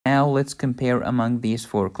Now let's compare among these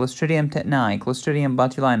four. Clostridium tetani, Clostridium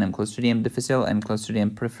botulinum, Clostridium difficile, and Clostridium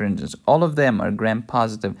perfringens. All of them are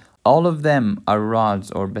gram-positive. All of them are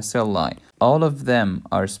rods or bacilli. All of them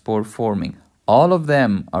are spore-forming. All of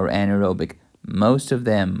them are anaerobic. Most of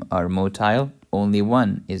them are motile. Only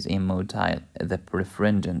one is immotile, the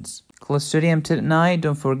perfringens. Clostridium tetani,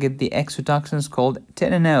 don't forget the exotoxins called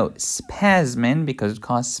tetanospasmin because it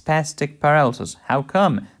causes spastic paralysis. How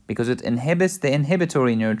come? Because it inhibits the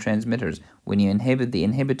inhibitory neurotransmitters. When you inhibit the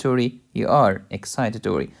inhibitory, you are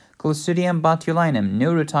excitatory. Clostridium botulinum,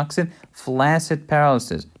 neurotoxin, flaccid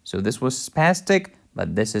paralysis. So this was spastic,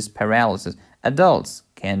 but this is paralysis. Adults,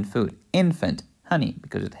 canned food. Infant, honey,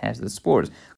 because it has the spores.